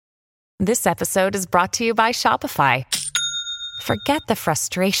This episode is brought to you by Shopify. Forget the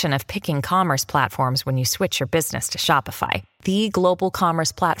frustration of picking commerce platforms when you switch your business to Shopify, the global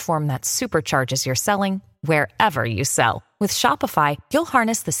commerce platform that supercharges your selling wherever you sell. With Shopify, you'll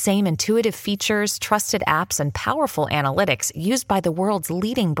harness the same intuitive features, trusted apps, and powerful analytics used by the world's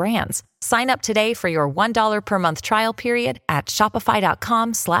leading brands. Sign up today for your $1 per month trial period at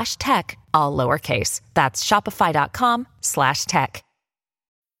shopify.com/tech, all lowercase. That's shopify.com/tech.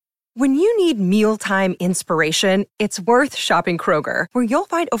 When you need mealtime inspiration, it's worth shopping Kroger, where you'll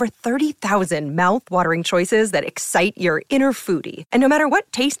find over 30,000 mouth-watering choices that excite your inner foodie. And no matter what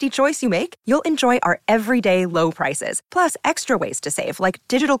tasty choice you make, you'll enjoy our everyday low prices, plus extra ways to save, like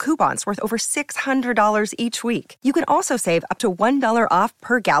digital coupons worth over $600 each week. You can also save up to $1 off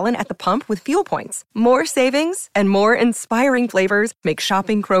per gallon at the pump with fuel points. More savings and more inspiring flavors make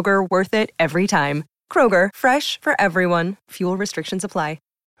shopping Kroger worth it every time. Kroger, fresh for everyone. Fuel restrictions apply.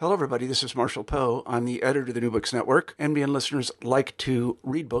 Hello, everybody. This is Marshall Poe. I'm the editor of the New Books Network. NBN listeners like to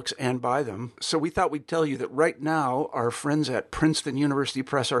read books and buy them. So we thought we'd tell you that right now, our friends at Princeton University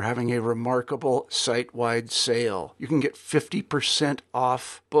Press are having a remarkable site-wide sale. You can get 50%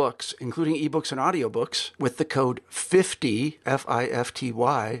 off books, including ebooks and audiobooks, with the code 50,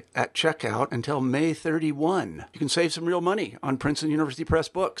 F-I-F-T-Y, at checkout until May 31. You can save some real money on Princeton University Press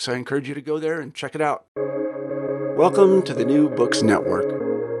books. I encourage you to go there and check it out. Welcome to the New Books Network.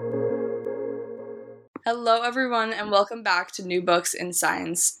 Hello, everyone, and welcome back to New Books in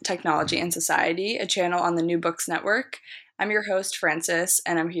Science, Technology, and Society, a channel on the New Books Network. I'm your host, Frances,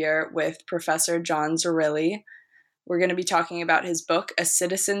 and I'm here with Professor John Zerilli. We're going to be talking about his book, A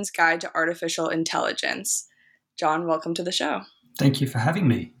Citizen's Guide to Artificial Intelligence. John, welcome to the show. Thank you for having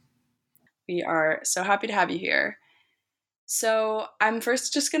me. We are so happy to have you here. So I'm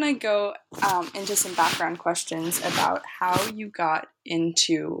first just going to go into some background questions about how you got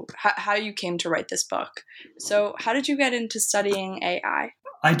into, how you came to write this book. So how did you get into studying AI?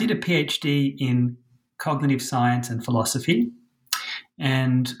 I did a PhD in cognitive science and philosophy.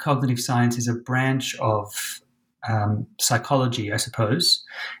 And cognitive science is a branch of psychology, I suppose,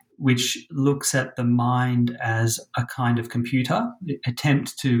 which looks at the mind as a kind of computer. It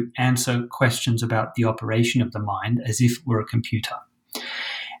attempts to answer questions about the operation of the mind as if we're a computer.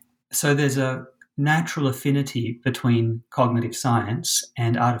 So there's a natural affinity between cognitive science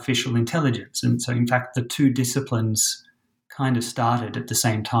and artificial intelligence. And so, in fact, the two disciplines kind of started at the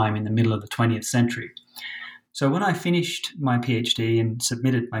same time in the middle of the 20th century. So when I finished my PhD and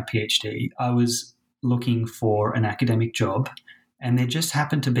submitted my PhD, I was looking for an academic job. And there just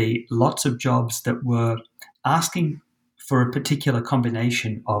happened to be lots of jobs that were asking for a particular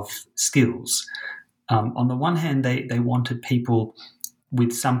combination of skills. On the one hand, they wanted people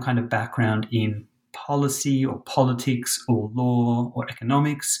with some kind of background in policy or politics or law or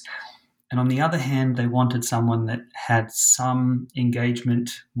economics. And on the other hand, they wanted someone that had some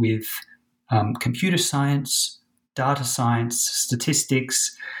engagement with computer science, data science,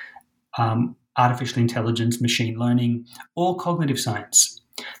 statistics, artificial intelligence, machine learning, or cognitive science.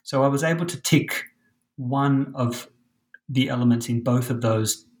 So I was able to tick one of the elements in both of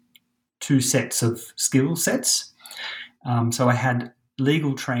those two sets of skill sets. So I had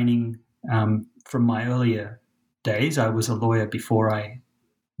legal training from my earlier days. I was a lawyer before I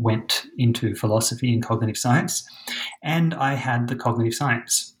went into philosophy and cognitive science, and I had the cognitive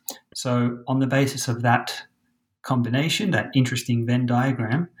science. So on the basis of that combination, that interesting Venn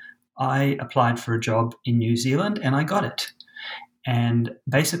diagram, I applied for a job in New Zealand and I got it. And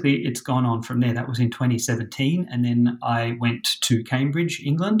basically it's gone on from there. That was in 2017. And then I went to Cambridge,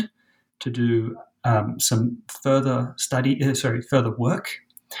 England to do some further work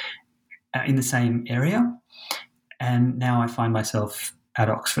in the same area. And now I find myself at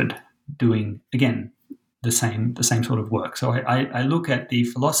Oxford doing, again, the same sort of work. So I look at the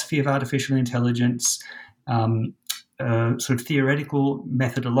philosophy of artificial intelligence, sort of theoretical,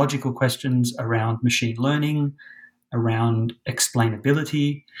 methodological questions around machine learning, around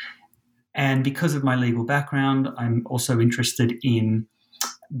explainability. And because of my legal background, I'm also interested in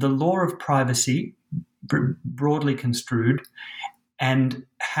the law of privacy, broadly construed, and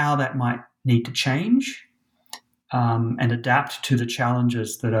how that might need to change and adapt to the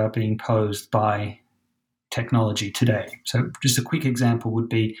challenges that are being posed by technology today. So just a quick example would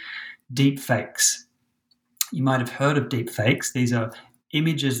be deep fakes. You might have heard of deep fakes. These are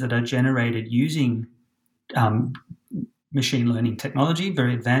images that are generated using machine learning technology,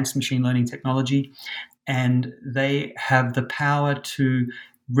 very advanced machine learning technology, and they have the power to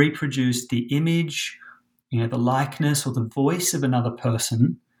reproduce the image, the likeness or the voice of another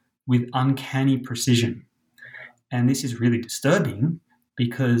person with uncanny precision. And this is really disturbing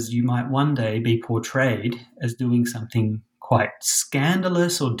because you might one day be portrayed as doing something quite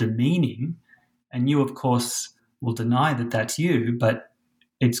scandalous or demeaning, and you, of course, will deny that that's you, but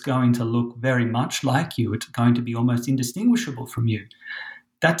it's going to look very much like you. It's going to be almost indistinguishable from you.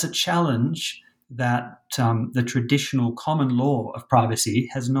 That's a challenge that the traditional common law of privacy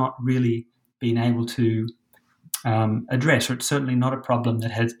has not really been able to address, or it's certainly not a problem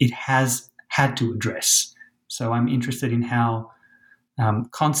that it has had to address. So I'm interested in how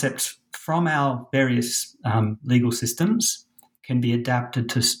concepts from our various legal systems can be adapted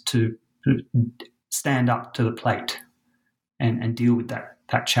to stand up to the plate and deal with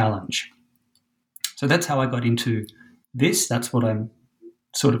that challenge. So that's how I got into this. That's what I'm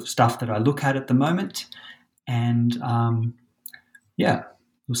sort of stuff that I look at the moment. And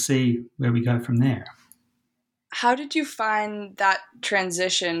we'll see where we go from there. How did you find that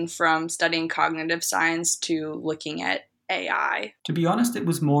transition from studying cognitive science to looking at AI? To be honest, it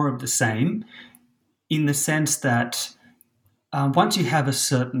was more of the same, in the sense that once you have a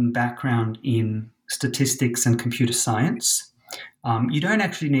certain background in statistics and computer science, you don't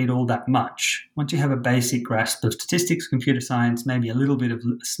actually need all that much. Once you have a basic grasp of statistics, computer science, maybe a little bit of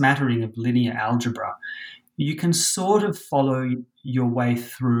smattering of linear algebra, you can sort of follow your way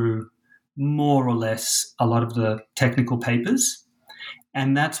through more or less a lot of the technical papers.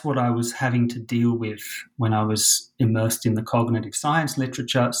 And that's what I was having to deal with when I was immersed in the cognitive science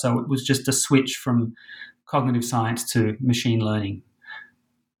literature. So it was just a switch from cognitive science to machine learning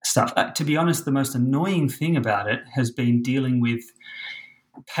stuff. To be honest, the most annoying thing about it has been dealing with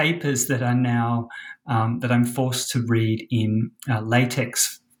papers that are now that I'm forced to read in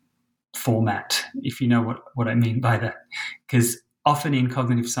LaTeX format, if you know what I mean by that. Because often in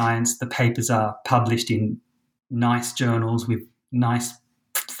cognitive science, the papers are published in nice journals with nice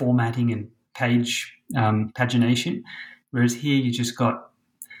formatting and pagination, whereas here you just got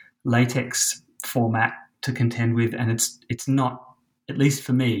LaTeX format to contend with, and it's not, at least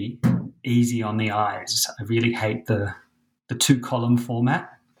for me, easy on the eyes. I really hate the two-column format.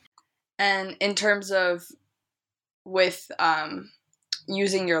 And in terms of with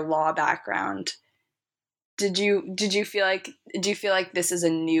using your law background, do you feel like this is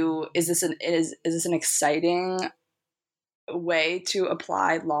is this an exciting way to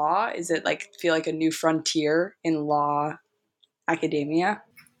apply law? Is it feel like a new frontier in law academia?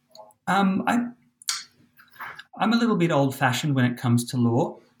 I'm a little bit old-fashioned when it comes to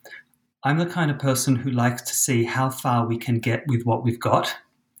law. I'm the kind of person who likes to see how far we can get with what we've got.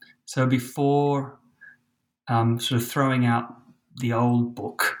 So before sort of throwing out the old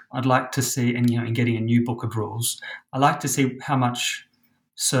book, I'd like to see, and getting a new book of rules, I like to see how much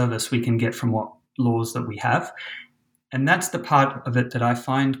service we can get from what laws that we have. And that's the part of it that I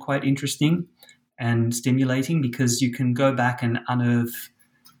find quite interesting and stimulating, because you can go back and unearth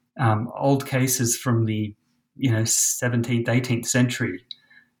old cases from the 17th, 18th century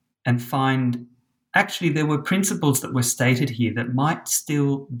and find actually there were principles that were stated here that might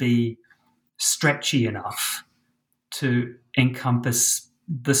still be stretchy enough to encompass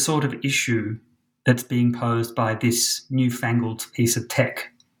the sort of issue that's being posed by this newfangled piece of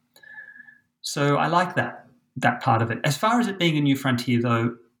tech. So I like that part of it. As far as it being a new frontier,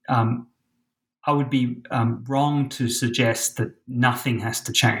 though, I would be wrong to suggest that nothing has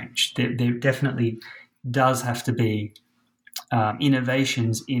to change. There definitely does have to be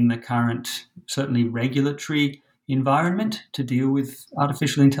innovations in the current, certainly regulatory environment to deal with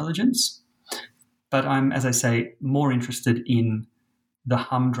artificial intelligence. But I'm, as I say, more interested in the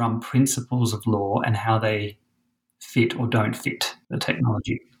humdrum principles of law and how they fit or don't fit the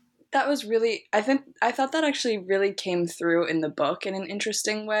technology. That was really, I thought that actually really came through in the book in an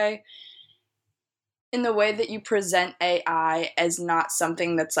interesting way, in the way that you present AI as not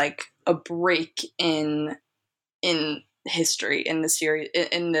something that's like a break in history, in the series,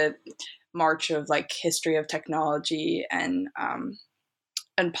 in the march of history of technology and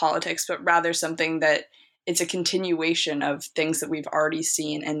politics, but rather something that it's a continuation of things that we've already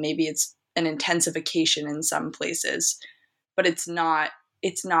seen, and maybe it's an intensification in some places, but it's not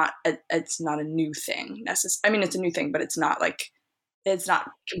a new thing necessarily. I mean, it's a new thing, but it's not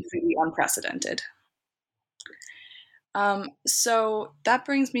completely unprecedented. So that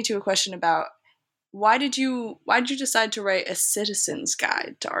brings me to a question about why did you decide to write a citizen's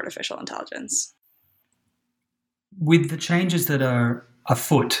guide to artificial intelligence? With the changes that are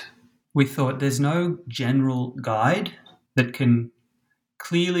afoot, we thought there's no general guide that can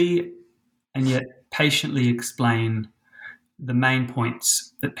clearly and yet patiently explain the main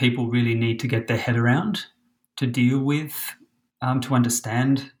points that people really need to get their head around to deal with, to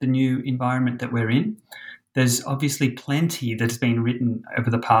understand the new environment that we're in. there's obviously plenty that's been written over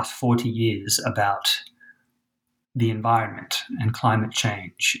the past 40 years about the environment and climate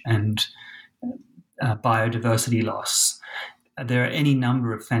change and biodiversity loss. There are any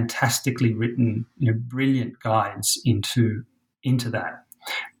number of fantastically written, brilliant guides into that.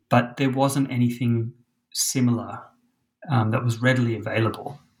 But there wasn't anything similar that was readily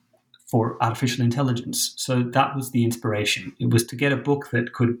available for artificial intelligence. So that was the inspiration. It was to get a book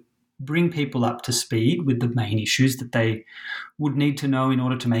that could bring people up to speed with the main issues that they would need to know in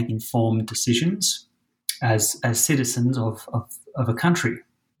order to make informed decisions as citizens of a country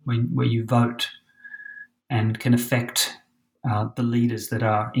where you vote and can affect the leaders that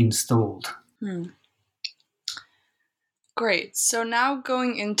are installed. Great. So now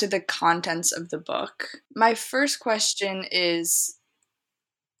going into the contents of the book, my first question is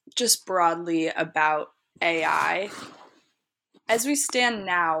just broadly about AI. As we stand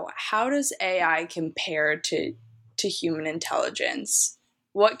now, how does AI compare to human intelligence?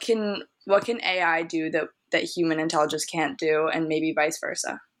 What can AI do that human intelligence can't do, and maybe vice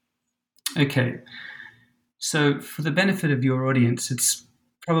versa? Okay. So for the benefit of your audience, it's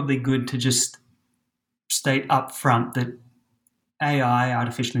probably good to just state up front that AI,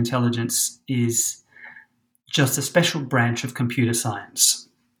 artificial intelligence, is just a special branch of computer science.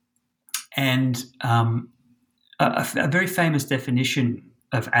 And a very famous definition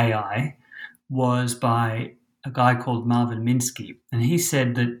of AI was by a guy called Marvin Minsky. And he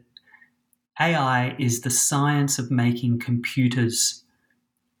said that AI is the science of making computers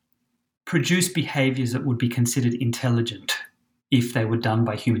produce behaviors that would be considered intelligent if they were done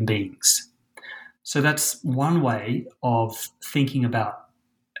by human beings. So that's one way of thinking about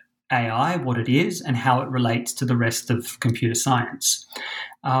AI, what it is, and how it relates to the rest of computer science.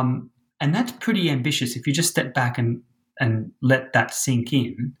 And that's pretty ambitious. If you just step back and let that sink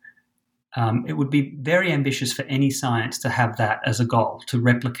in, it would be very ambitious for any science to have that as a goal, to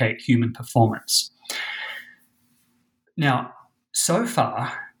replicate human performance. Now, so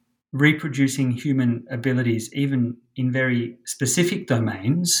far, reproducing human abilities, even in very specific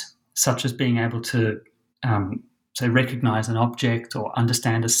domains, such as being able to, say, recognize an object or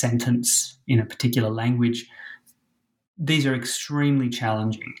understand a sentence in a particular language, these are extremely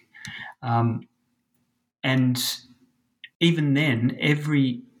challenging. And even then,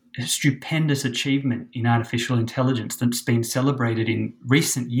 every stupendous achievement in artificial intelligence that's been celebrated in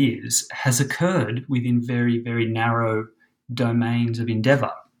recent years has occurred within very, very narrow domains of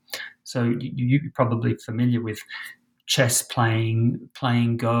endeavor. So you're probably familiar with chess playing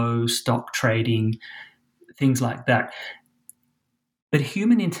Go, stock trading, things like that. But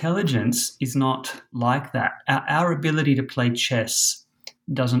human intelligence is not like that. Our ability to play chess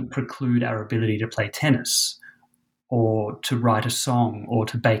doesn't preclude our ability to play tennis or to write a song or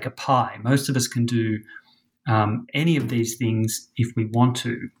to bake a pie. Most of us can do any of these things if we want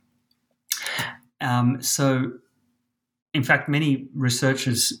to. So, in fact, many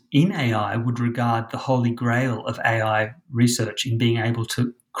researchers in AI would regard the holy grail of AI research in being able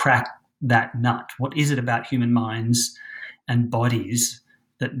to crack that nut. What is it about human minds and bodies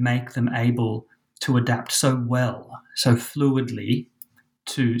that make them able to adapt so well, so fluidly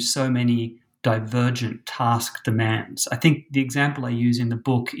to so many divergent task demands? I think the example I use in the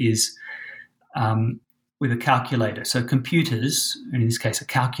book is with a calculator. So computers, in this case a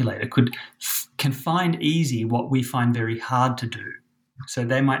calculator, can find easy what we find very hard to do. So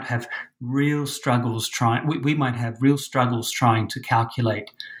they might have real struggles we might have real struggles trying to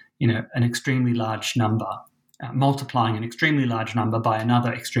calculate, an extremely large number, multiplying an extremely large number by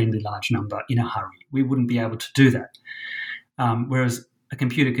another extremely large number in a hurry. We wouldn't be able to do that. Whereas a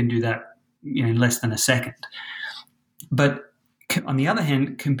computer can do that in less than a second. But on the other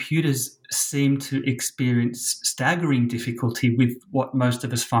hand, computers seem to experience staggering difficulty with what most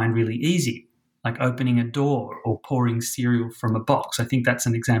of us find really easy, like opening a door or pouring cereal from a box. I think that's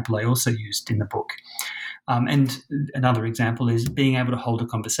an example I also used in the book. And another example is being able to hold a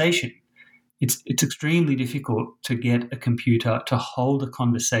conversation. It's extremely difficult to get a computer to hold a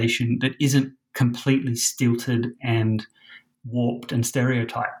conversation that isn't completely stilted and warped and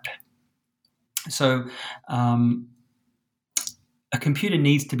stereotyped. So a computer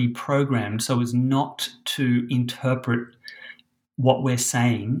needs to be programmed so as not to interpret what we're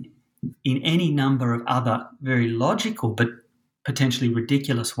saying in any number of other very logical but potentially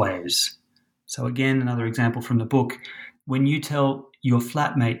ridiculous ways. So again, another example from the book, when you tell your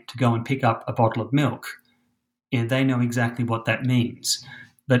flatmate to go and pick up a bottle of milk, they know exactly what that means.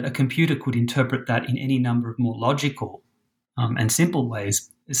 But a computer could interpret that in any number of more logical and simple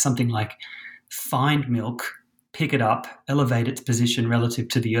ways. It's something like find milk, pick it up, elevate its position relative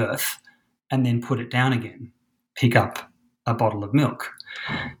to the earth, and then put it down again, pick up a bottle of milk.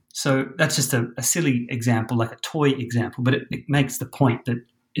 So that's just a silly example, like a toy example, but it makes the point that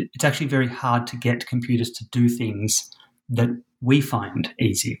it's actually very hard to get computers to do things that we find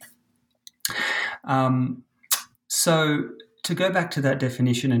easy. So to go back to that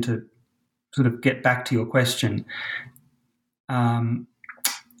definition and to sort of get back to your question, Marvin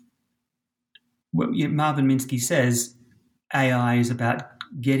Minsky says AI is about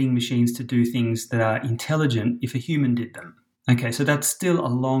getting machines to do things that are intelligent if a human did them. Okay, so that's still a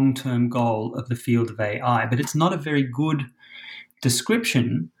long-term goal of the field of AI, but it's not a very good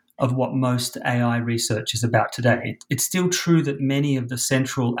description of what most AI research is about today. It's still true that many of the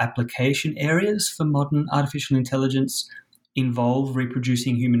central application areas for modern artificial intelligence involve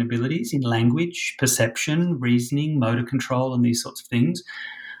reproducing human abilities in language, perception, reasoning, motor control, and these sorts of things.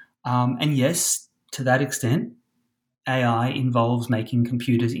 And yes, to that extent, AI involves making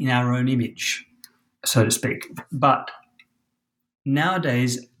computers in our own image, so to speak. But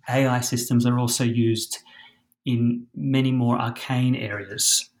nowadays, AI systems are also used in many more arcane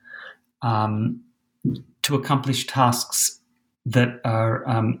areas to accomplish tasks that are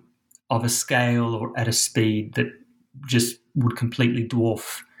of a scale or at a speed that just would completely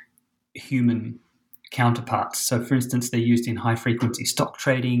dwarf human counterparts. So, for instance, they're used in high-frequency stock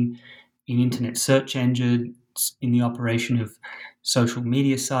trading, in internet search engines, in the operation of social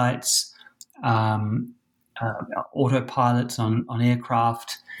media sites, autopilots on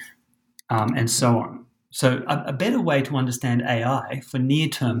aircraft, and so on. So a better way to understand AI for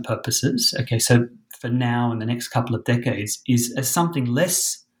near-term purposes, okay, so for now and the next couple of decades, is as something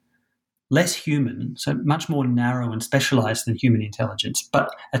less human, so much more narrow and specialized than human intelligence,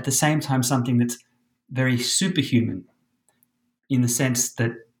 but at the same time something that's very superhuman in the sense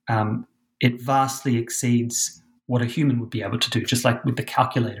that it vastly exceeds what a human would be able to do, just like with the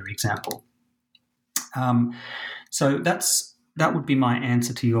calculator example. So that would be my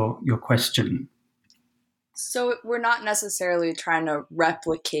answer to your question. So we're not necessarily trying to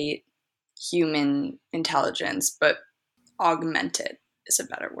replicate human intelligence, but augment it is a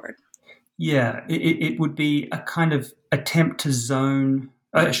better word. Yeah, it would be a kind of attempt to zoom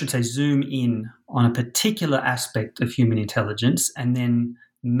in on a particular aspect of human intelligence and then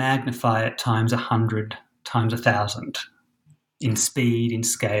magnify it times 100, times 1,000 in speed, in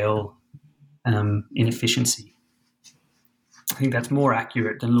scale, in efficiency. I think that's more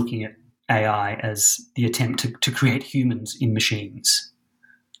accurate than looking at AI as the attempt to create humans in machines.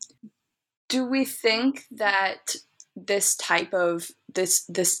 Do we think that this type of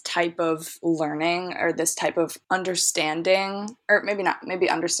learning or this type of understanding, or maybe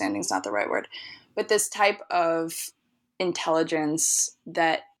understanding is not the right word, but this type of intelligence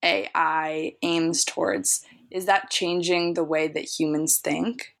that AI aims towards, is that changing the way that humans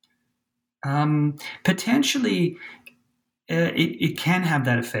think? Potentially, it can have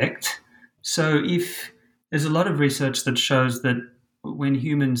that effect. So if there's a lot of research that shows that when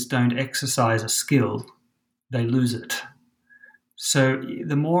humans don't exercise a skill, they lose it. So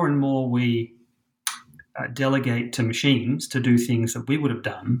the more and more we delegate to machines to do things that we would have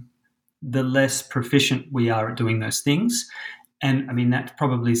done, the less proficient we are at doing those things. And I mean, that's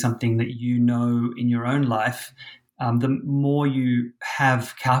probably something that you know in your own life. The more you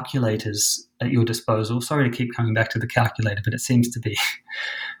have calculators at your disposal, sorry to keep coming back to the calculator, but it seems to be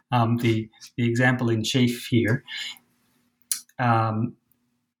the example in chief here.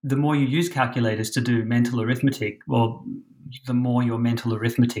 The more you use calculators to do mental arithmetic, well, the more your mental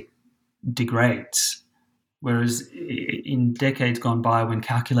arithmetic degrades. Whereas in decades gone by, when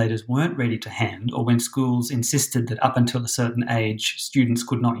calculators weren't ready to hand, or when schools insisted that up until a certain age students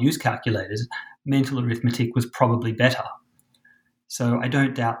could not use calculators, mental arithmetic was probably better. So I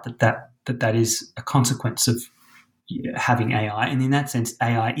don't doubt that is a consequence of having AI, and in that sense,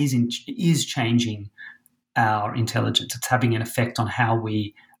 AI is changing our intelligence. It's having an effect on how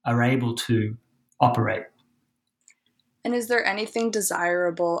we are able to operate. And is there anything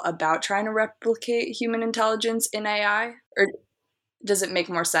desirable about trying to replicate human intelligence in AI? Or does it make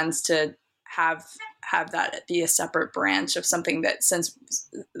more sense to have that be a separate branch of something that, since,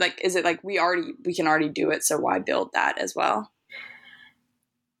 like, is it like we can already do it, so why build that as well?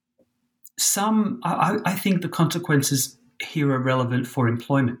 I think the consequences here are relevant for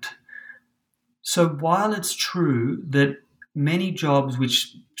employment. So while it's true that many jobs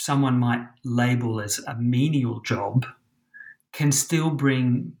which someone might label as a menial job can still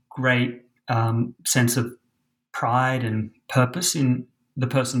bring great sense of pride and purpose in the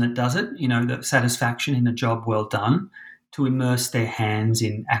person that does it, the satisfaction in a job well done, to immerse their hands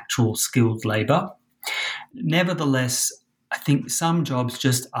in actual skilled labor. Nevertheless, I think some jobs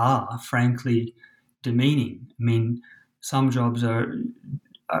just are, frankly, demeaning. I mean, some jobs are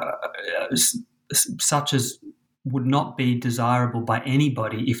such as would not be desirable by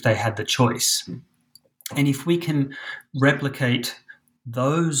anybody if they had the choice. And if we can replicate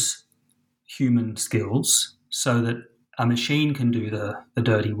those human skills so that a machine can do the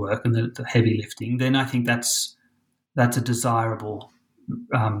dirty work and the heavy lifting, then I think that's a desirable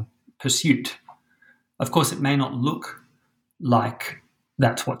pursuit. Of course, it may not look like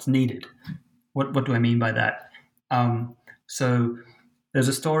that's what's needed. What do I mean by that? So there's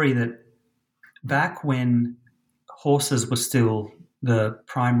a story that back when horses were still the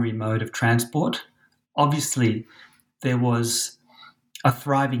primary mode of transport, obviously there was a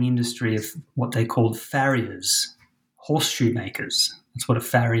thriving industry of what they called farriers, horseshoe makers. That's what a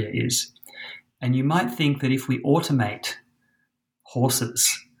farrier is. And you might think that if we automate horses,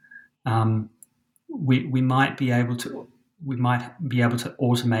 we might be able to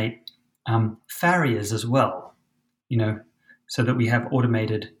automate farriers as well, so that we have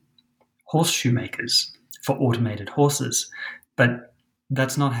automated horseshoe makers for automated horses. But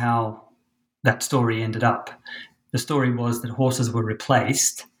that's not how that story ended up. The story was that horses were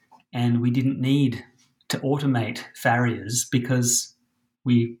replaced and we didn't need to automate farriers because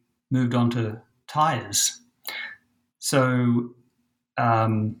we moved on to tires. So,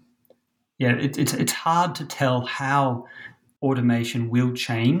 it's hard to tell how automation will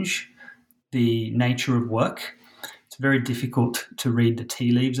change the nature of work. It's very difficult to read the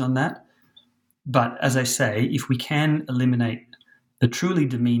tea leaves on that. But as I say, if we can eliminate the truly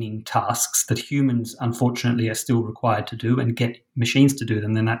demeaning tasks that humans, unfortunately, are still required to do and get machines to do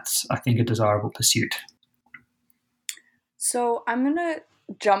them, then that's, I think, a desirable pursuit. So I'm going to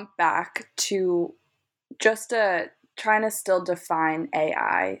jump back to just trying to still define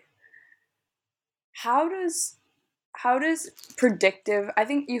AI. How does predictive, I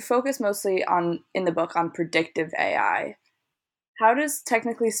think you focus mostly in the book on predictive AI. How does,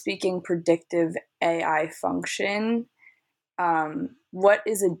 technically speaking, predictive AI function? What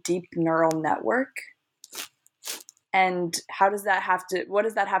is a deep neural network? And what does that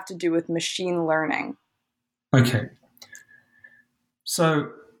have to do with machine learning? Okay.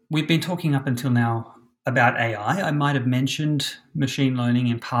 So we've been talking up until now about AI. I might have mentioned machine learning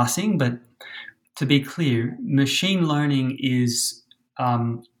in passing, but to be clear, machine learning is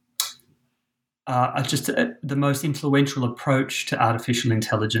just the most influential approach to artificial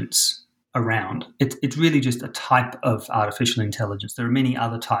intelligence around. It's really just a type of artificial intelligence. There are many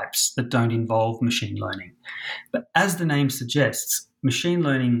other types that don't involve machine learning. But as the name suggests, machine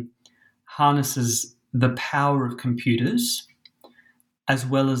learning harnesses the power of computers as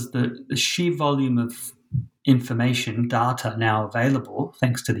well as the sheer volume of information, data now available,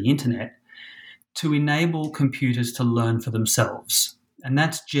 thanks to the internet, to enable computers to learn for themselves. And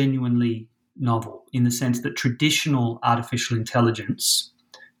that's genuinely novel in the sense that traditional artificial intelligences,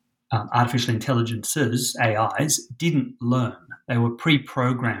 AIs, didn't learn. They were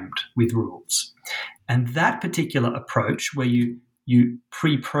pre-programmed with rules. And that particular approach, where you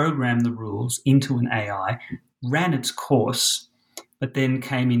pre-program the rules into an AI, ran its course, but then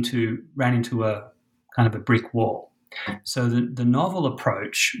ran into a kind of a brick wall. So the novel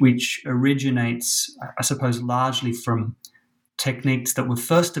approach, which originates, I suppose, largely from techniques that were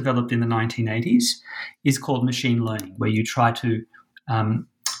first developed in the 1980s, is called machine learning, where you try to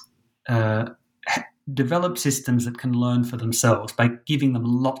develop systems that can learn for themselves by giving them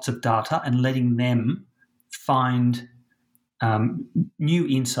lots of data and letting them find new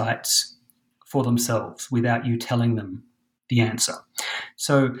insights for themselves without you telling them the answer.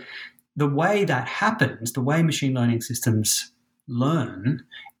 So the way that happens, the way machine learning systems learn,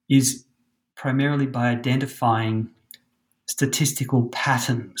 is primarily by identifying statistical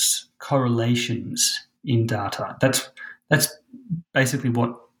patterns, correlations in data. That's basically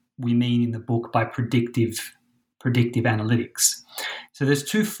what we mean in the book by predictive analytics. So there's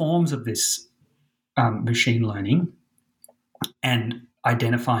two forms of this machine learning and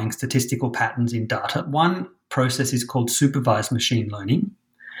identifying statistical patterns in data. One process is called supervised machine learning.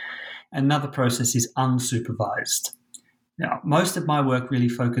 Another process is unsupervised. Now, most of my work really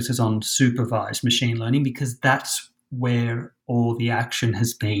focuses on supervised machine learning because that's where all the action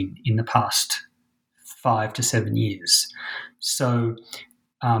has been in the past 5 to 7 years. So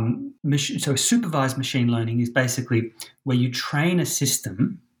supervised machine learning is basically where you train a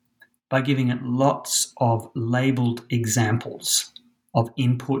system by giving it lots of labeled examples of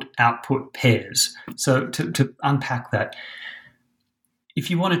input-output pairs. So to unpack that, if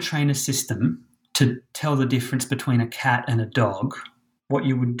you want to train a system to tell the difference between a cat and a dog, what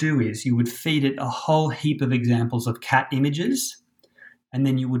you would do is you would feed it a whole heap of examples of cat images, and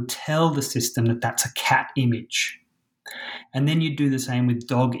then you would tell the system that that's a cat image. And then you do the same with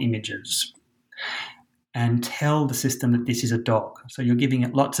dog images and tell the system that this is a dog. So you're giving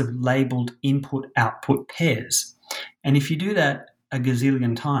it lots of labeled input-output pairs. And if you do that a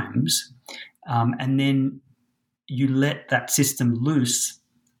gazillion times, and then you let that system loose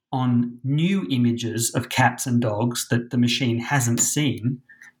on new images of cats and dogs that the machine hasn't seen,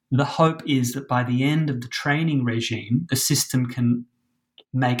 the hope is that by the end of the training regime, the system can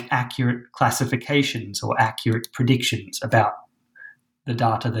make accurate classifications or accurate predictions about the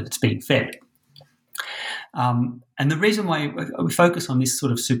data that it's being fed. And the reason why we focus on this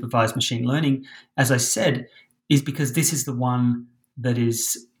sort of supervised machine learning, as I said, is because this is the one that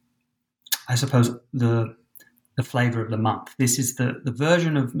is, I suppose, the flavor of the month. This is the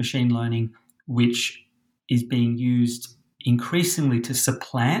version of machine learning which is being used increasingly to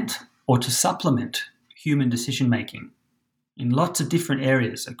supplant or to supplement human decision-making in lots of different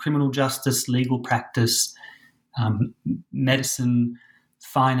areas: criminal justice, legal practice, medicine,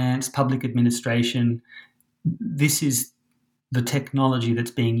 finance, public administration. This is the technology that's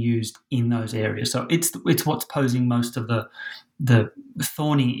being used in those areas. So it's what's posing most of the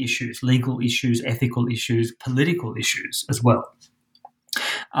thorny issues, legal issues, ethical issues, political issues as well.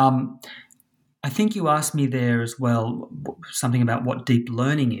 I think you asked me there as well something about what deep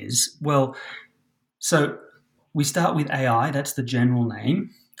learning is. Well, so we start with AI. That's the general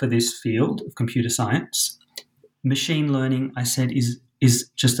name for this field of computer science. Machine learning, I said, is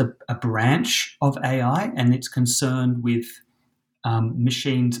just a branch of AI, and it's concerned with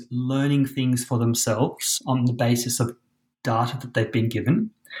machines learning things for themselves on the basis of data that they've been given.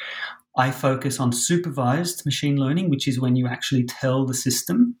 I focus on supervised machine learning, which is when you actually tell the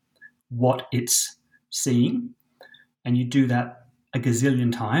system what it's seeing, and you do that a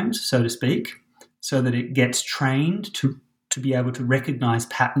gazillion times, so to speak, so that it gets trained to be able to recognize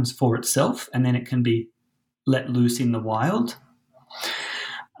patterns for itself, and then it can be let loose in the wild.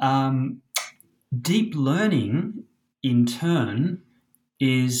 Deep learning, in turn,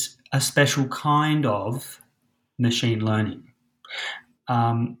 is a special kind of machine learning.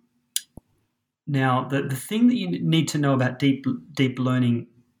 Now, the thing that you need to know about deep learning,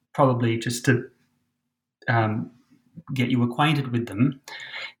 probably just to get you acquainted with them,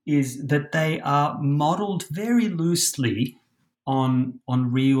 is that they are modeled very loosely on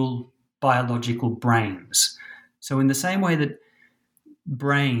real biological brains. So in the same way that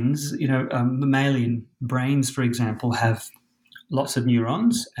brains, mammalian brains, for example, have lots of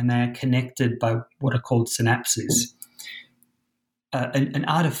neurons, and they are connected by what are called synapses. An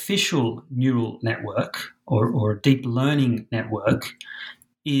artificial neural network or a deep learning network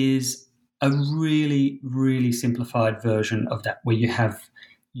is a really, really simplified version of that, where you have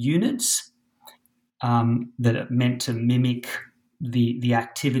units that are meant to mimic the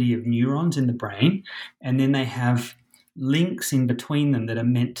activity of neurons in the brain, and then they have links in between them that are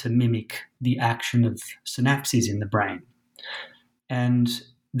meant to mimic the action of synapses in the brain. And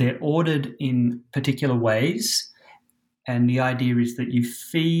they're ordered in particular ways, and the idea is that you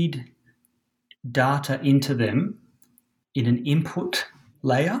feed data into them in an input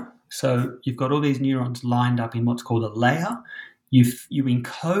layer. So you've got all these neurons lined up in what's called a layer. You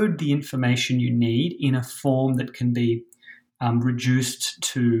encode the information you need in a form that can be reduced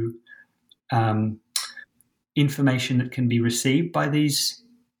to information that can be received by these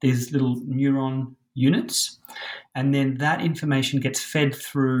little neuron units, and then that information gets fed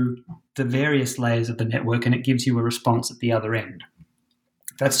through the various layers of the network, and it gives you a response at the other end.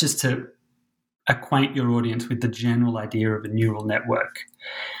 That's just to acquaint your audience with the general idea of a neural network.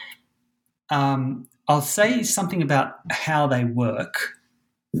 I'll say something about how they work,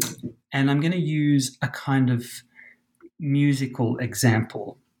 and I'm going to use a kind of musical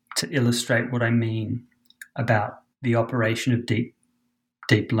example to illustrate what I mean about the operation of deep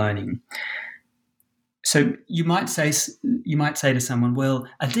learning. So you might say to someone, well,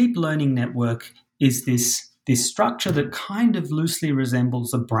 a deep learning network is this structure that kind of loosely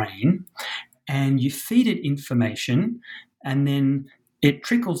resembles a brain, and you feed it information, and then it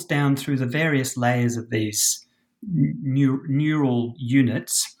trickles down through the various layers of these neural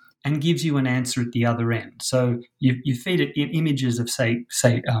units and gives you an answer at the other end. So you feed it images of, say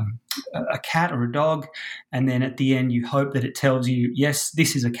a cat or a dog, and then at the end you hope that it tells you, yes,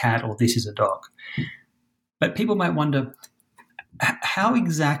 this is a cat or this is a dog. But people might wonder, how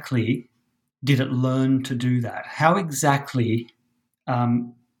exactly did it learn to do that? How exactly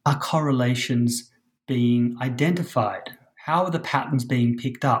are correlations being identified? How are the patterns being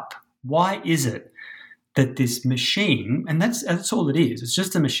picked up? Why is it that this machine, and that's all it is. It's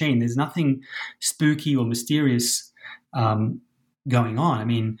just a machine. There's nothing spooky or mysterious going on. I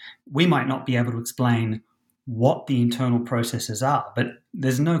mean, we might not be able to explain what the internal processes are, but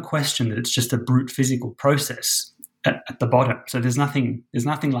there's no question that it's just a brute physical process at the bottom. So there's nothing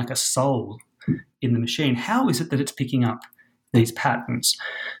like a soul in the machine. How is it that it's picking up these patterns?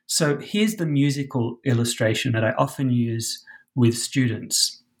 So here's the musical illustration that I often use with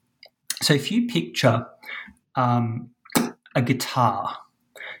students. So if you picture a guitar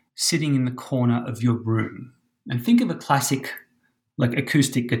sitting in the corner of your room, and think of a classic, like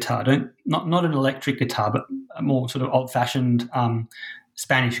acoustic guitar, not an electric guitar, but a more sort of old-fashioned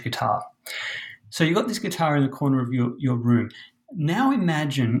Spanish guitar. So you've got this guitar in the corner of your room. Now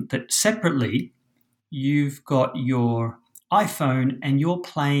imagine that separately you've got your iPhone and you're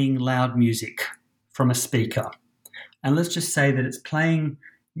playing loud music from a speaker. And let's just say that it's playing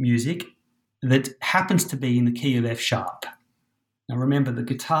music that happens to be in the key of F sharp. Now remember, the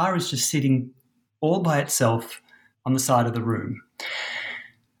guitar is just sitting all by itself on the side of the room.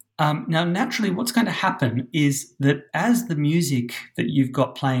 Now, naturally, what's going to happen is that as the music that you've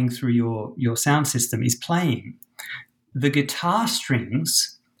got playing through your sound system is playing, the guitar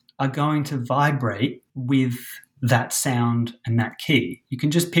strings are going to vibrate with that sound and that key. You can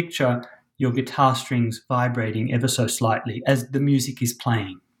just picture your guitar strings vibrating ever so slightly as the music is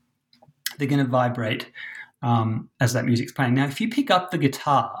playing. They're going to vibrate as that music's playing. Now, if you pick up the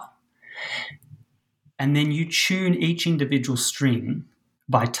guitar and then you tune each individual string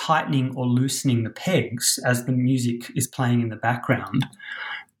by tightening or loosening the pegs as the music is playing in the background,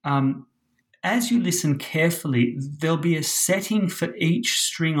 as you listen carefully, there'll be a setting for each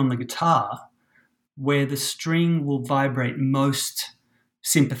string on the guitar where the string will vibrate most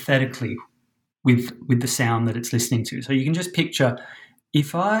sympathetically with the sound that it's listening to. So you can just picture,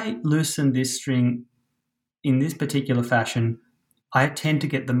 if I loosen this string in this particular fashion, I tend to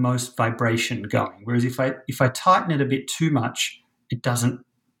get the most vibration going. Whereas if I tighten it a bit too much, it doesn't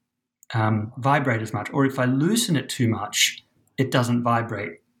vibrate as much. Or if I loosen it too much, it doesn't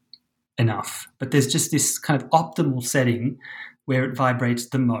vibrate enough. But there's just this kind of optimal setting where it vibrates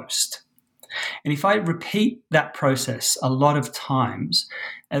the most. And if I repeat that process a lot of times,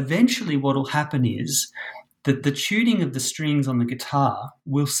 eventually what will happen is that the tuning of the strings on the guitar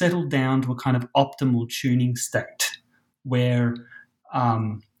will settle down to a kind of optimal tuning state where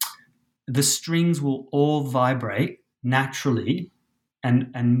the strings will all vibrate naturally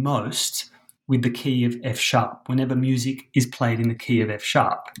and most with the key of F sharp whenever music is played in the key of F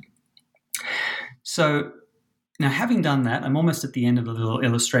sharp. So now, having done that, I'm almost at the end of the little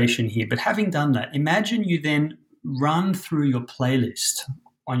illustration here, but having done that, imagine you then run through your playlist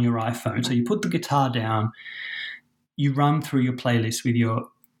on your iPhone. So you put the guitar down, you run through your playlist with your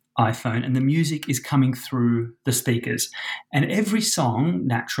iPhone, and the music is coming through the speakers. And every song,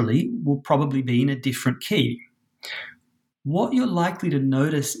 naturally, will probably be in a different key. What you're likely to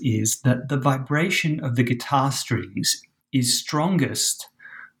notice is that the vibration of the guitar strings is strongest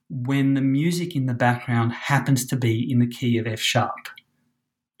when the music in the background happens to be in the key of F sharp.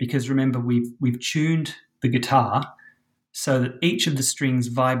 Because remember, we've tuned the guitar so that each of the strings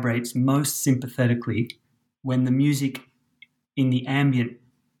vibrates most sympathetically when the music in the ambient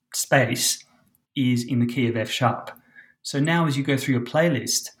space is in the key of F sharp. So now as you go through your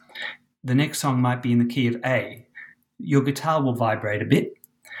playlist, the next song might be in the key of A. Your guitar will vibrate a bit.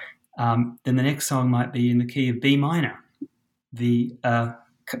 Then the next song might be in the key of B minor. The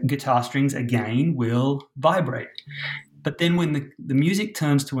guitar strings, again, will vibrate. But then when the music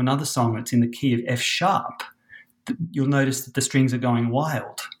turns to another song that's in the key of F sharp, you'll notice that the strings are going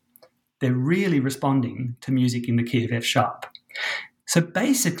wild. They're really responding to music in the key of F sharp. So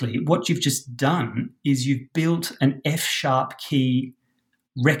basically, what you've just done is you've built an F sharp key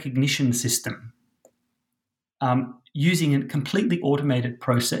recognition system using a completely automated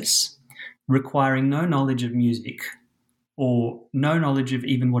process requiring no knowledge of music or no knowledge of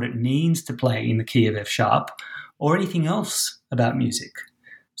even what it means to play in the key of F sharp or anything else about music.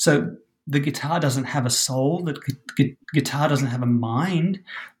 So the guitar doesn't have a soul, the guitar doesn't have a mind,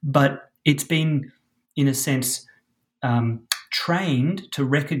 but it's been, in a sense, trained to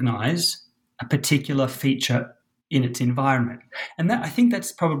recognize a particular feature in its environment. And that, I think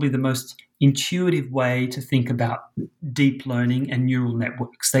that's probably the most intuitive way to think about deep learning and neural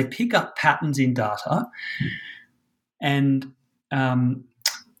networks. They pick up patterns in data and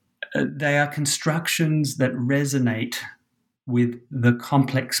they are constructions that resonate with the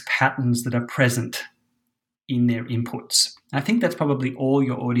complex patterns that are present in their inputs. I think that's probably all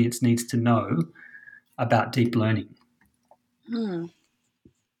your audience needs to know about deep learning.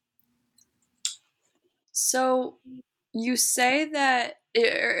 So you say that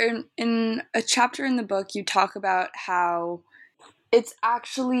in a chapter in the book, you talk about how it's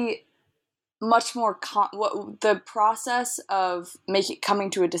actually much more what the process of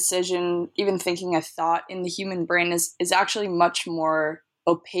coming to a decision, even thinking a thought in the human brain is actually much more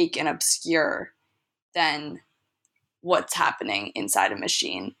opaque and obscure than what's happening inside a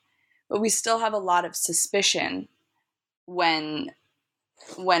machine. But we still have a lot of suspicion when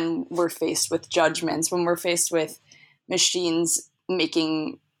we're faced with judgments, when we're faced with machines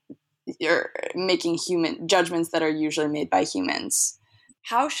making human judgments that are usually made by humans.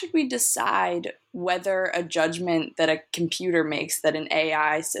 How should we decide whether a judgment that a computer makes, that an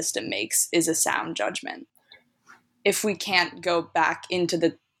AI system makes, is a sound judgment? If we can't go back into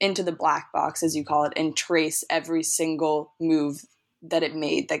the black box, as you call it, and trace every single move that it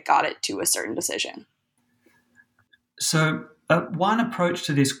made that got it to a certain decision. So one approach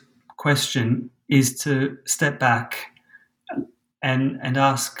to this question is to step back and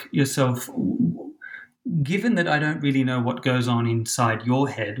ask yourself, given that I don't really know what goes on inside your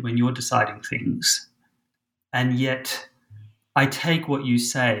head when you're deciding things, and yet I take what you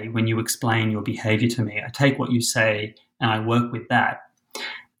say when you explain your behavior to me, I take what you say and I work with that,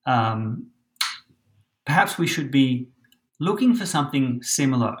 perhaps we should be looking for something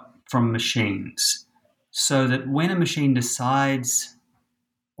similar from machines, so that when a machine decides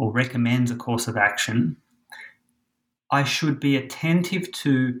or recommends a course of action, I should be attentive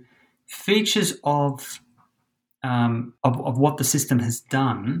to features of what the system has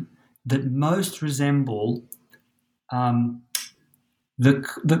done that most resemble the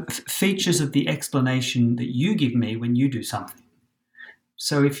features of the explanation that you give me when you do something.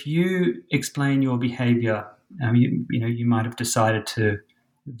 So if you explain your behavior, you might have decided to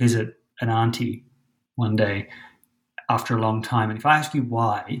visit an auntie one day after a long time, and if I ask you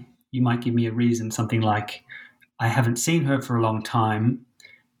why, you might give me a reason, something like, I haven't seen her for a long time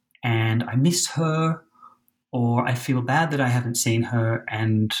and I miss her, or I feel bad that I haven't seen her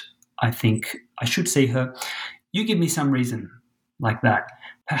and I think I should see her. You give me some reason like that.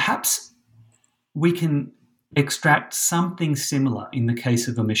 Perhaps we can extract something similar in the case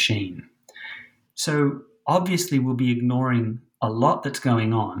of a machine. So obviously we'll be ignoring a lot that's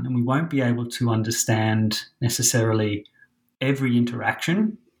going on, and we won't be able to understand necessarily every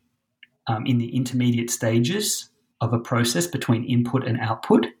interaction in the intermediate stages of a process between input and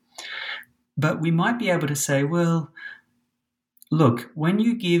output. But we might be able to say, well, look, when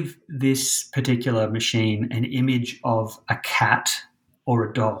you give this particular machine an image of a cat or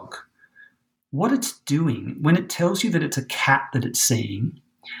a dog, what it's doing, when it tells you that it's a cat that it's seeing,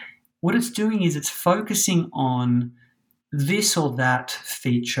 what it's doing is it's focusing on this or that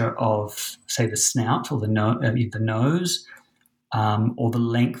feature of, say, the snout or the nose, or the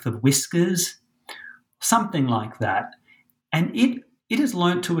length of whiskers, something like that. And it has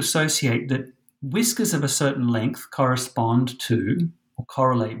learned to associate that whiskers of a certain length correspond to or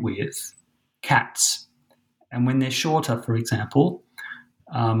correlate with cats. And when they're shorter, for example,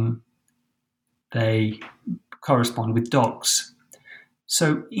 they correspond with dogs.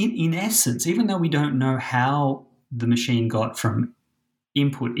 So in essence, even though we don't know how the machine got from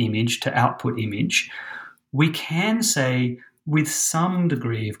input image to output image, we can say with some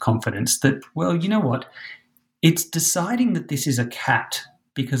degree of confidence that, well, you know what? It's deciding that this is a cat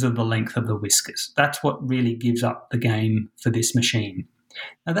because of the length of the whiskers. That's what really gives up the game for this machine.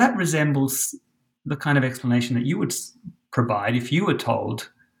 Now, that resembles the kind of explanation that you would provide if you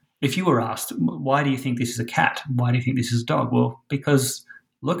were asked, why do you think this is a cat? Why do you think this is a dog? Well, because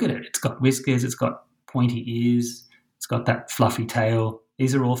look at it. It's got whiskers, it's got pointy ears, it's got that fluffy tail.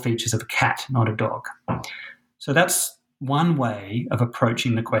 These are all features of a cat, not a dog. So that's one way of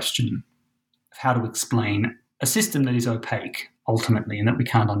approaching the question of how to explain a system that is opaque, ultimately, and that we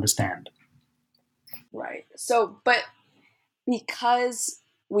can't understand. Right. So, but because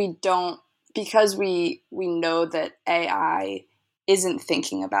we know that AI isn't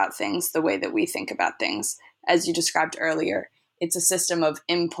thinking about things the way that we think about things, as you described earlier, it's a system of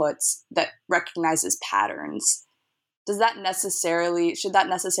inputs that recognizes patterns. Should that necessarily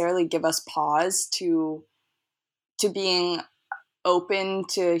give us pause to being open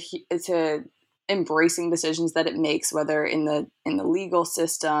to embracing decisions that it makes, whether in the legal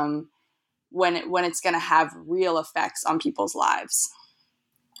system, when it's going to have real effects on people's lives?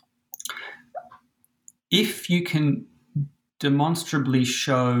 If you can demonstrably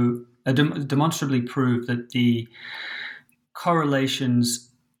prove that the correlations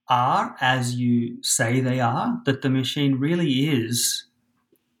are as you say they are, that the machine really is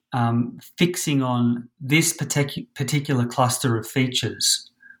fixing on this particular cluster of features,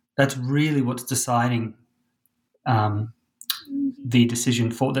 that's really what's deciding the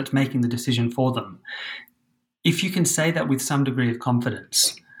decision that's making the decision for them. If you can say that with some degree of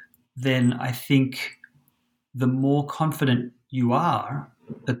confidence, then I think the more confident you are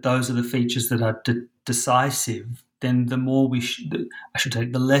that those are the features that are decisive, then the more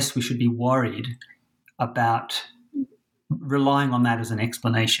the less we should be worried about relying on that as an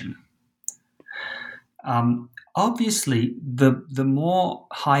explanation. Obviously, the more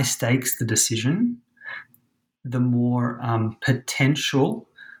high stakes the decision, the more potential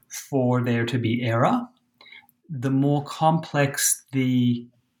for there to be error, the more complex the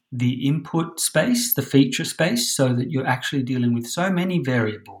input space, the feature space, so that you're actually dealing with so many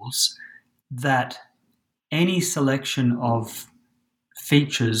variables that any selection of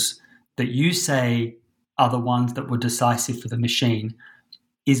features that you say are the ones that were decisive for the machine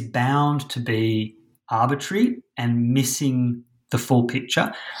is bound to be arbitrary and missing the full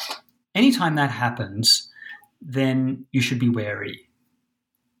picture. Anytime that happens, then you should be wary.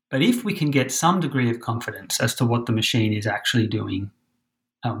 But if we can get some degree of confidence as to what the machine is actually doing,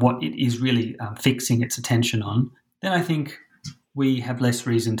 what it is really fixing its attention on, then I think we have less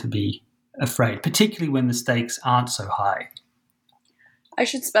reason to be afraid, particularly when the stakes aren't so high. I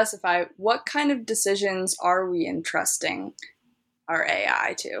should specify, what kind of decisions are we entrusting our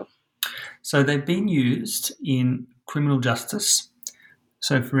AI to? So they've been used in criminal justice.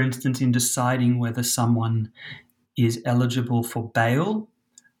 So, for instance, in deciding whether someone is eligible for bail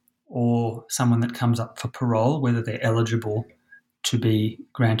or someone that comes up for parole, whether they're eligible to be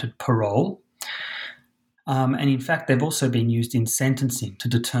granted parole. And in fact, they've also been used in sentencing to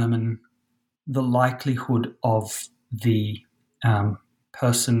determine the likelihood of the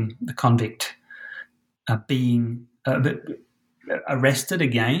person, the convict, being arrested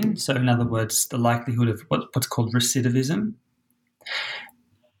again. So in other words, the likelihood of what's called recidivism.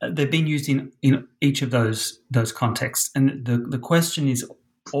 They've been used in each of those contexts. And the question is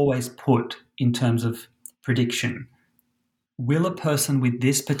always put in terms of prediction. Will a person with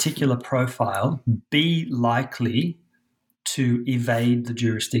this particular profile be likely to evade the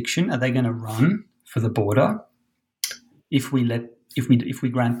jurisdiction? Are they going to run for the border if we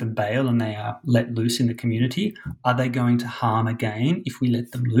grant them bail and they are let loose in the community? Are they going to harm again if we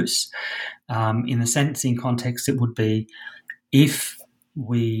let them loose? In the sentencing context, it would be if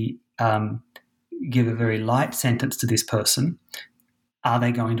we give a very light sentence to this person, are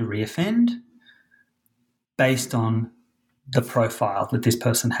they going to reoffend based on the profile that this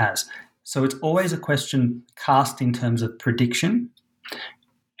person has? So it's always a question cast in terms of prediction,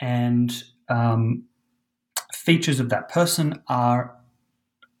 and features of that person are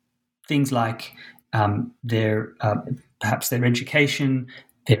things like perhaps their education,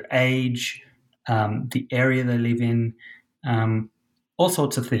 their age, the area they live in, all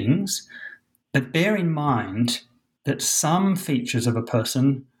sorts of things. But bear in mind that some features of a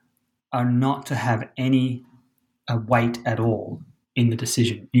person are not to have any weight at all in the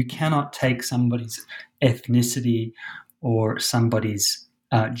decision. You cannot take somebody's ethnicity or somebody's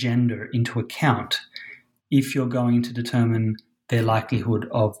gender into account if you're going to determine their likelihood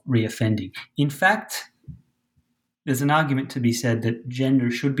of reoffending. In fact, there's an argument to be said that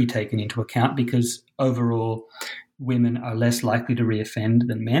gender should be taken into account because overall women are less likely to reoffend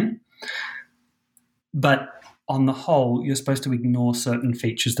than men. But on the whole, you're supposed to ignore certain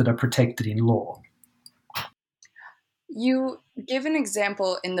features that are protected in law. You give an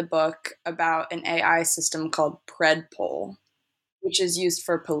example in the book about an AI system called Predpol, which is used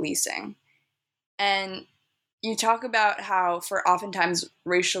for policing. And you talk about how, for oftentimes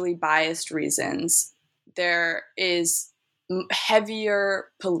racially biased reasons, there is heavier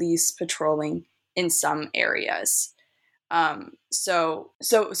police patrolling in some areas. So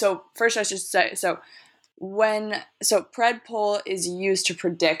first I should say, Predpol is used to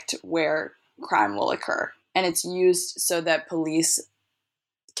predict where crime will occur, and it's used so that police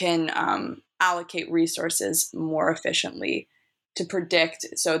can allocate resources more efficiently to predict,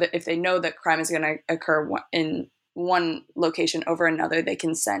 so that if they know that crime is going to occur in one location over another, they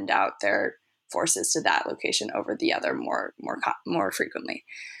can send out their forces to that location over the other more frequently.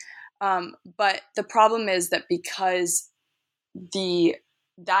 But the problem is that because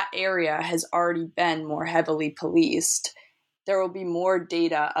that area has already been more heavily policed, there will be more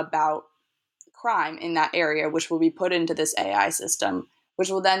data about crime in that area, which will be put into this AI system, which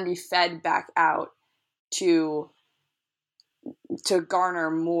will then be fed back out to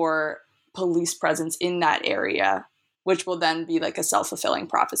garner more police presence in that area, which will then be like a self-fulfilling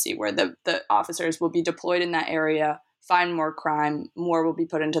prophecy where the officers will be deployed in that area, find more crime, more will be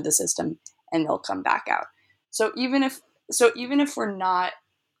put into the system, and they'll come back out. So even if we're not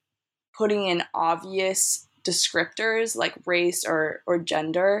putting in obvious descriptors like race or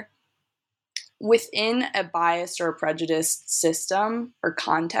gender within a biased or a prejudiced system or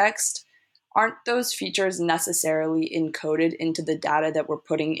context, aren't those features necessarily encoded into the data that we're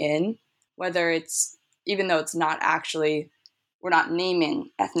putting in, whether it's, even though it's not actually, we're not naming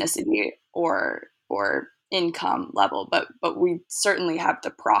ethnicity or income level, but we certainly have the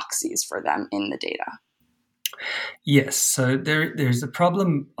proxies for them in the data. Yes, so there's a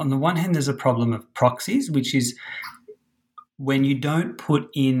problem. On the one hand, there's a problem of proxies, which is when you don't put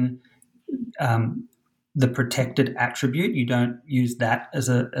in the protected attribute, you don't use that as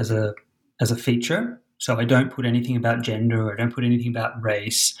a feature. So I don't put anything about gender, or I don't put anything about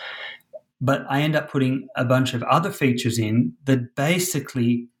race, but I end up putting a bunch of other features in that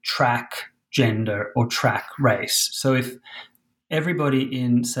basically track gender or track race. So if everybody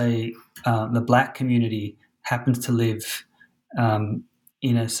in, say, the Black community happens to live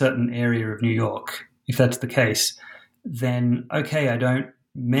in a certain area of New York, if that's the case, then okay, I don't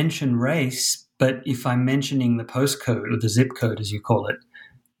mention race, but if I'm mentioning the postcode or the zip code, as you call it,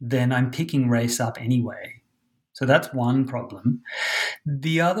 then I'm picking race up anyway. So that's one problem.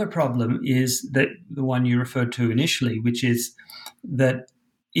 The other problem is that the one you referred to initially, which is that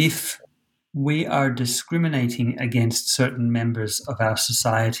if we are discriminating against certain members of our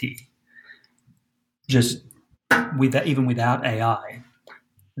society, even without AI,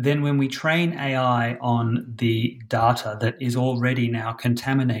 then when we train AI on the data that is already now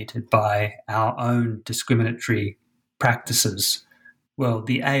contaminated by our own discriminatory practices, well,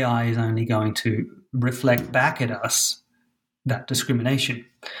 the AI is only going to reflect back at us that discrimination.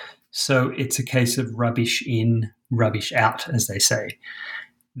 So it's a case of rubbish in, rubbish out, as they say.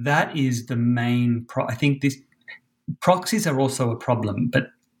 That is the main I think this proxies are also a problem, but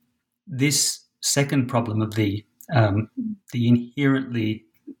this second problem of the inherently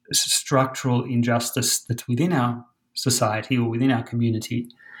structural injustice that's within our society or within our community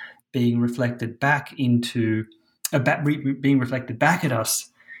being reflected back at us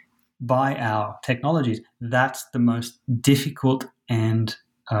by our technologies, that's the most difficult and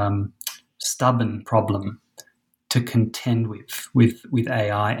stubborn problem to contend with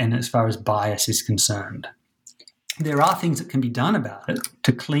AI, and as far as bias is concerned. There are things that can be done about it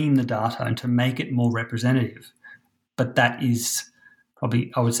to clean the data and to make it more representative, but that is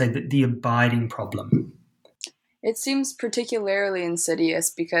probably, I would say, the abiding problem. It seems particularly insidious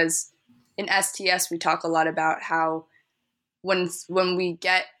because in STS we talk a lot about how when we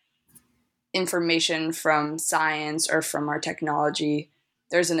get information from science or from our technology,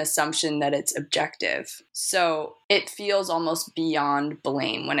 there's an assumption that it's objective. So it feels almost beyond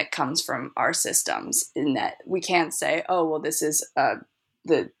blame when it comes from our systems, in that we can't say, oh, well, this is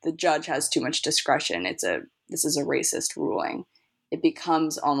the judge has too much discretion. This is a racist ruling. It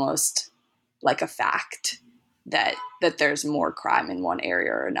becomes almost like a fact that there's more crime in one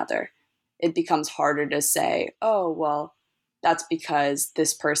area or another. It becomes harder to say, oh, well, that's because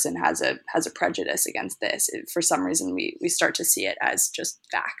this person has a prejudice against this. For some reason, we start to see it as just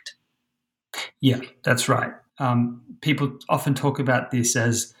fact. Yeah, that's right. People often talk about this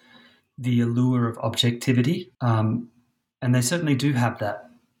as the allure of objectivity, and they certainly do have that.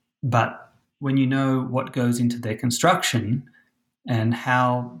 But when you know what goes into their construction and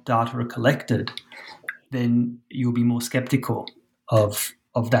how data are collected, then you'll be more skeptical of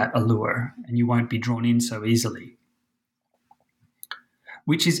that allure, and you won't be drawn in so easily.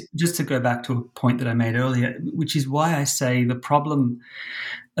 Which is, just to go back to a point that I made earlier, which is why I say the problem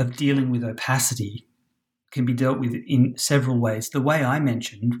of dealing with opacity can be dealt with in several ways. The way I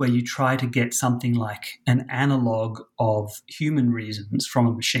mentioned, where you try to get something like an analog of human reasons from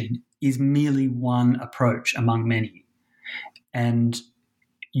a machine, is merely one approach among many. And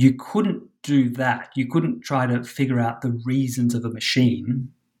you couldn't do that. You couldn't try to figure out the reasons of a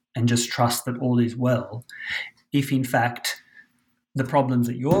machine and just trust that all is well if, in fact, the problems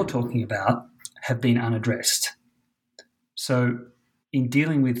that you're talking about have been unaddressed. So in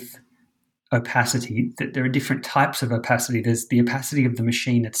dealing with opacity, there are different types of opacity. There's the opacity of the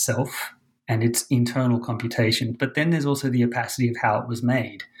machine itself and its internal computation, but then there's also the opacity of how it was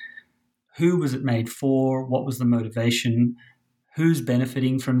made. Who was it made for? What was the motivation? Who's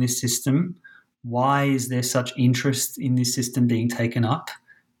benefiting from this system? Why is there such interest in this system being taken up?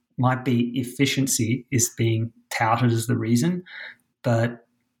 Might be efficiency is being touted as the reason, but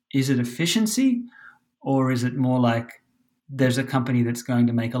is it efficiency, or is it more like there's a company that's going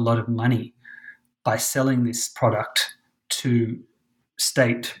to make a lot of money by selling this product to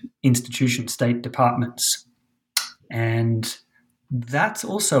state institutions, state departments? And that's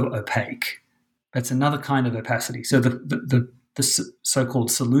also opaque. That's another kind of opacity. So the so-called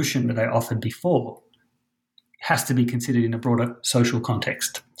solution that I offered before has to be considered in a broader social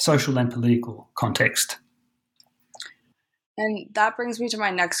context, social and political context. And that brings me to my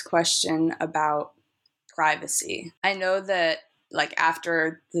next question about privacy. I know that like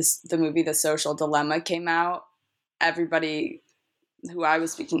after the movie The Social Dilemma came out, everybody who I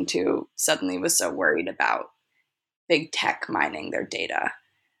was speaking to suddenly was so worried about big tech mining their data.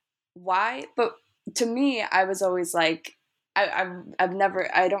 Why? But to me, I was always like,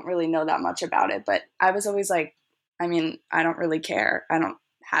 I don't really know that much about it, but I was always like, I mean, I don't really care. I don't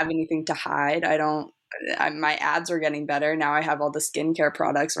have anything to hide. My ads are getting better. Now I have all the skincare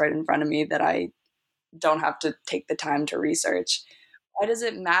products right in front of me that I don't have to take the time to research. Why does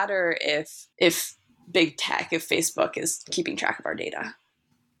it matter if big tech, if Facebook is keeping track of our data?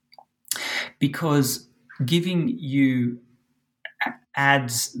 Because giving you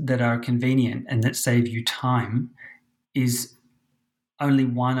ads that are convenient and that save you time is only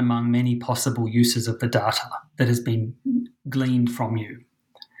one among many possible uses of the data that has been gleaned from you.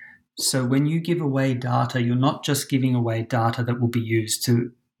 So when you give away data, you're not just giving away data that will be used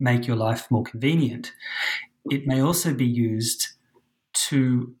to make your life more convenient. It may also be used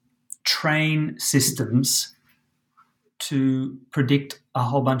to train systems to predict a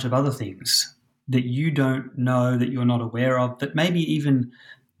whole bunch of other things that you don't know, that you're not aware of, that maybe even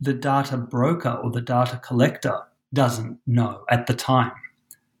the data broker or the data collector doesn't know at the time.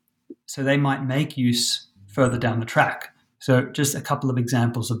 So they might make use further down the track. So just a couple of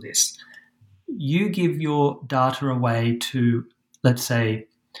examples of this. You give your data away to, let's say,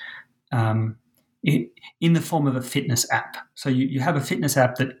 in the form of a fitness app. So you have a fitness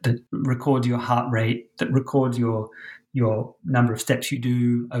app that records your heart rate, that records your number of steps you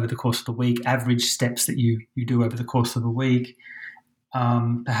do over the course of the week, average steps that you do over the course of a week.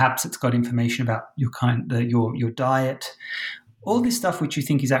 Perhaps it's got information about your diet, all this stuff which you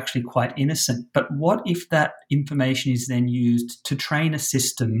think is actually quite innocent. But what if that information is then used to train a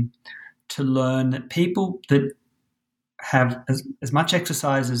system to learn that people that have as much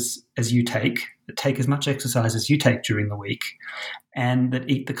exercise as you take, that take as much exercise as you take during the week, and that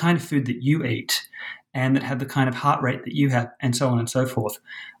eat the kind of food that you eat, and that have the kind of heart rate that you have, and so on and so forth,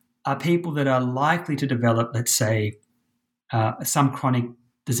 are people that are likely to develop, let's say, some chronic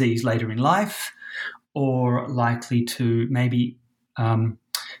disease later in life, or likely to maybe to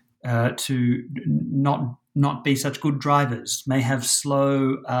not be such good drivers, may have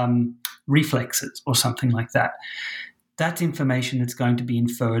slow reflexes or something like that. That's information that's going to be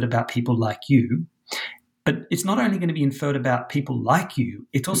inferred about people like you. But it's not only going to be inferred about people like you,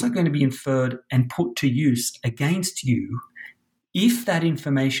 it's also going to be inferred and put to use against you if that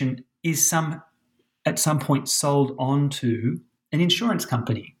information is at some point sold on to an insurance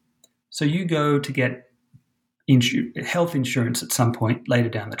company. So you go to get health insurance at some point later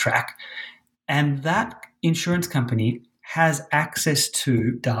down the track, and that insurance company has access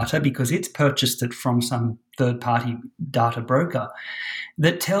to data because it's purchased it from some third-party data broker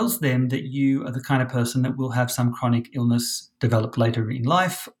that tells them that you are the kind of person that will have some chronic illness develop later in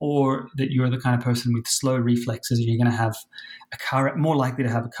life, or that you're the kind of person with slow reflexes and you're going to have more likely to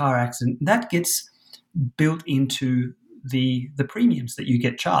have a car accident. That gets built into the premiums that you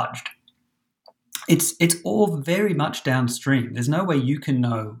get charged. It's all very much downstream. There's no way you can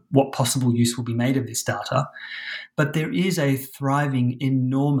know what possible use will be made of this data, but there is a thriving,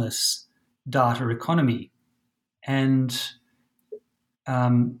 enormous data economy. And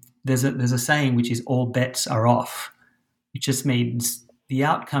there's a saying which is all bets are off, which just means the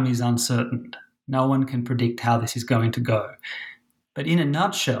outcome is uncertain. No one can predict how this is going to go. But in a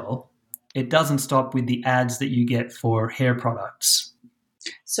nutshell, it doesn't stop with the ads that you get for hair products.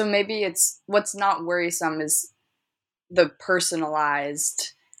 So maybe it's what's not worrisome is the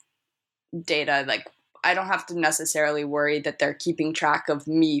personalized data. Like, I don't have to necessarily worry that they're keeping track of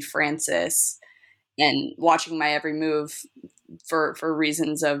me, Francis, and watching my every move for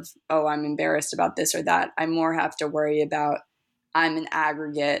reasons of, oh, I'm embarrassed about this or that. I more have to worry about I'm an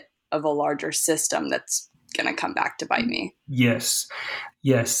aggregate of a larger system that's going to come back to bite me. Yes.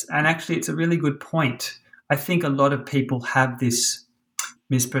 And actually, it's a really good point. I think a lot of people have this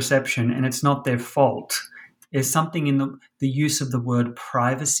misperception, and it's not their fault. There's something in the use of the word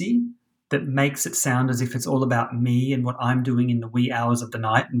privacy that makes it sound as if it's all about me and what I'm doing in the wee hours of the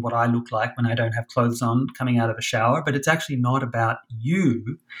night and what I look like when I don't have clothes on coming out of a shower. But it's actually not about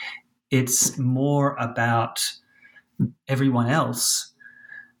you. It's more about everyone else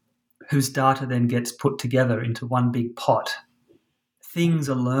whose data then gets put together into one big pot. Things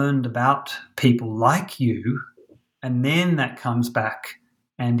are learned about people like you, and then that comes back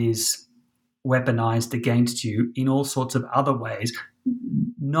and is weaponized against you in all sorts of other ways,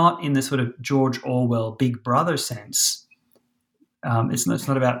 not in the sort of George Orwell Big Brother sense. It's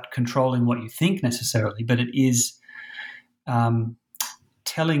not about controlling what you think necessarily, but it is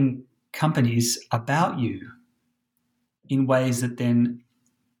telling companies about you in ways that then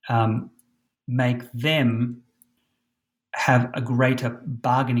make them have a greater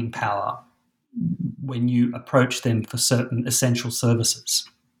bargaining power when you approach them for certain essential services.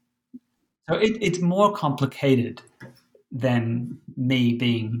 So it's more complicated than me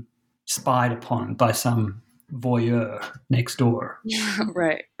being spied upon by some voyeur next door.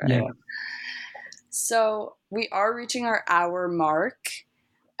 Right. Yeah. So we are reaching our hour mark.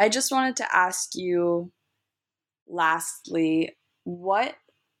 I just wanted to ask you, lastly, what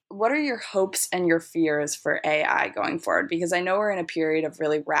are your hopes and your fears for AI going forward? Because I know we're in a period of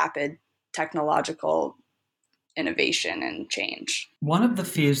really rapid technological innovation and change. One of the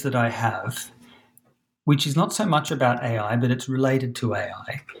fears that I have, which is not so much about AI, but it's related to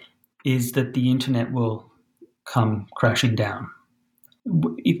AI, is that the internet will come crashing down.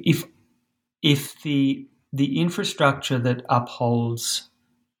 If the infrastructure that upholds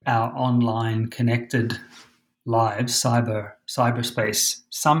our online connected lives, cyberspace,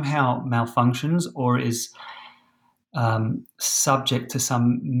 somehow malfunctions or is subject to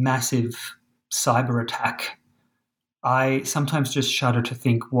some massive cyber attack, I sometimes just shudder to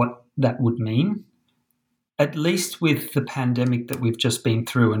think what that would mean. At least with the pandemic that we've just been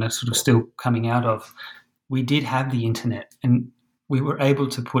through and are sort of still coming out of, we did have the internet and we were able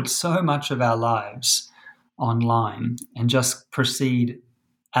to put so much of our lives online and just proceed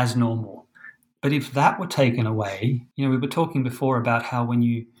as normal. But if that were taken away, we were talking before about how when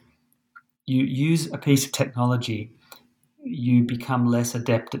you use a piece of technology, you become less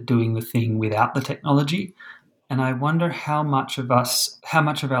adept at doing the thing without the technology. And I wonder how much of our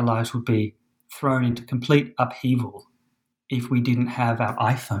lives would be thrown into complete upheaval if we didn't have our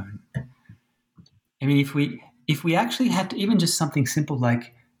iPhone. I mean, if we actually had to, even just something simple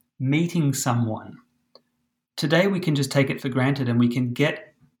like meeting someone, today we can just take it for granted and we can get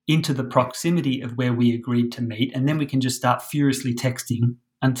into the proximity of where we agreed to meet, and then we can just start furiously texting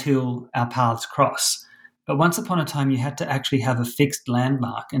until our paths cross. But once upon a time, you had to actually have a fixed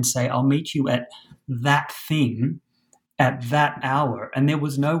landmark and say, I'll meet you at that thing at that hour. And there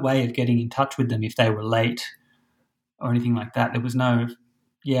was no way of getting in touch with them if they were late or anything like that. There was no,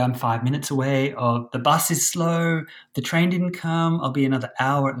 I'm 5 minutes away, or the bus is slow, the train didn't come, I'll be another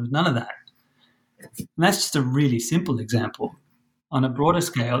hour. There was none of that. And that's just a really simple example. On a broader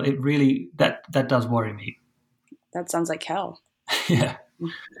scale, it really, that does worry me. That sounds like hell. Yeah.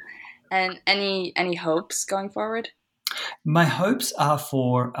 And any hopes going forward? My hopes are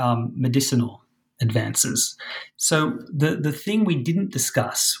for medicinal advances. So the thing we didn't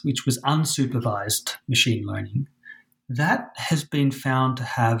discuss, which was unsupervised machine learning, that has been found to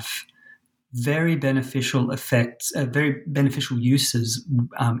have very beneficial effects, very beneficial uses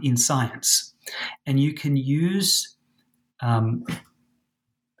in science. And you can use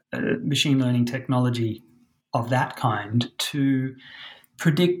machine learning technology of that kind to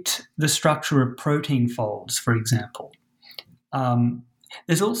predict the structure of protein folds, for example.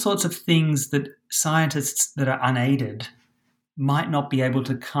 There's all sorts of things that scientists that are unaided might not be able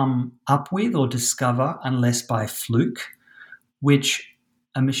to come up with or discover unless by fluke, which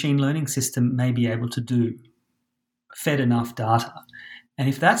a machine learning system may be able to do, fed enough data. And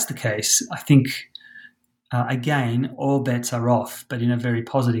if that's the case, I think, again, all bets are off, but in a very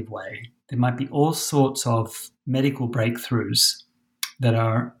positive way. There might be all sorts of medical breakthroughs that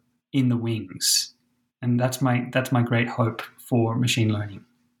are in the wings. And that's my great hope for machine learning.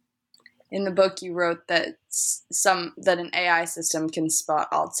 In the book, you wrote that that an AI system can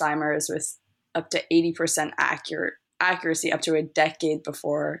spot Alzheimer's with up to 80% accuracy up to a decade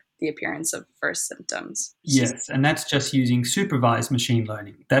before the appearance of first symptoms. Yes, and that's just using supervised machine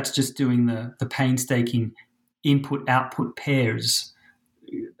learning. That's just doing the painstaking input-output pairs,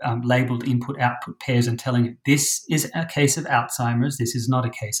 labeled input-output pairs, and telling it this is a case of Alzheimer's, this is not a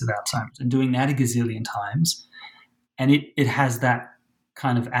case of Alzheimer's, and doing that a gazillion times. And it has that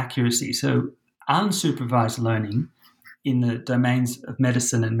kind of accuracy. So unsupervised learning in the domains of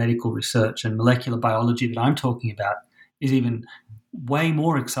medicine and medical research and molecular biology that I'm talking about is even way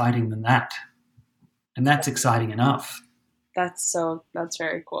more exciting than that. And that's exciting enough. That's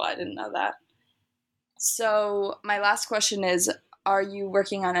very cool. I didn't know that. So my last question is, are you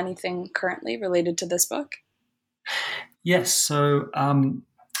working on anything currently related to this book? Yes. So I'm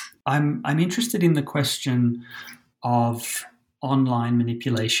interested in the question of online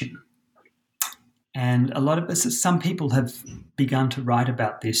manipulation. And some people have begun to write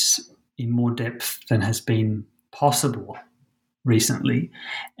about this in more depth than has been possible recently.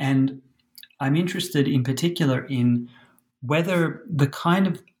 And I'm interested in particular in whether the kind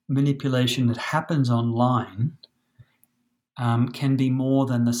of manipulation that happens online can be more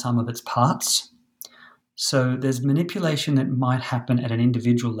than the sum of its parts. So there's manipulation that might happen at an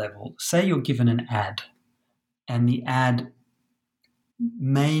individual level. Say you're given an ad, and the ad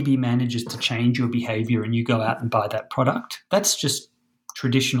maybe manages to change your behavior and you go out and buy that product. That's just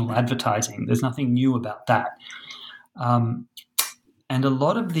traditional advertising. There's nothing new about that. And a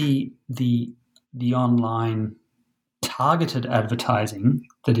lot of the online targeted advertising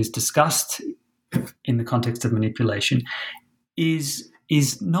that is discussed in the context of manipulation is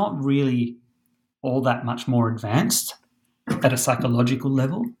not really all that much more advanced at a psychological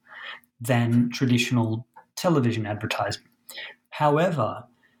level than traditional television advertising. However,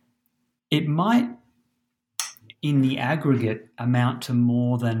 it might, in the aggregate, amount to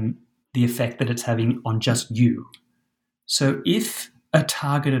more than the effect that it's having on just you. So if a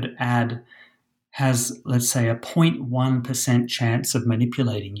targeted ad has, let's say, a 0.1% chance of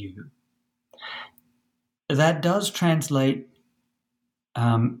manipulating you, that does translate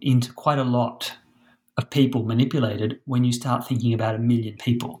into quite a lot of people manipulated when you start thinking about 1 million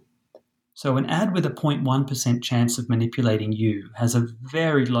people. So an ad with a 0.1% chance of manipulating you has a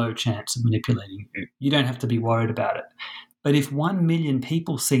very low chance of manipulating you. You don't have to be worried about it. But if 1 million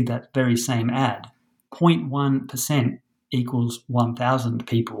people see that very same ad, 0.1% equals 1,000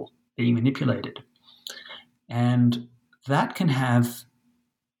 people being manipulated. And that can have,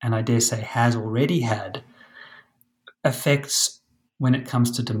 and I dare say has already had, effects when it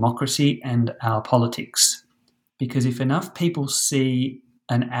comes to democracy and our politics. Because if enough people see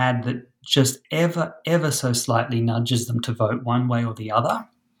an ad that just ever so slightly nudges them to vote one way or the other,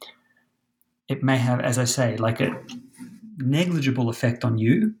 it may have, as I say, like a negligible effect on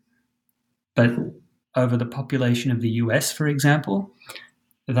you, but over the population of the US, for example,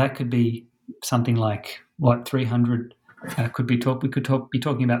 that could be something like, 300, be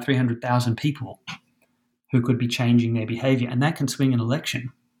talking about 300,000 people who could be changing their behavior, and that can swing an election.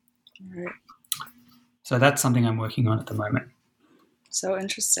 Right. So that's something I'm working on at the moment. So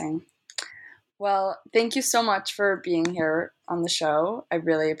interesting. Well, thank you so much for being here on the show. I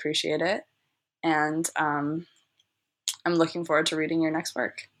really appreciate it. And I'm looking forward to reading your next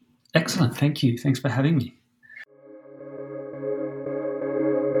work. Excellent. Thank you. Thanks for having me.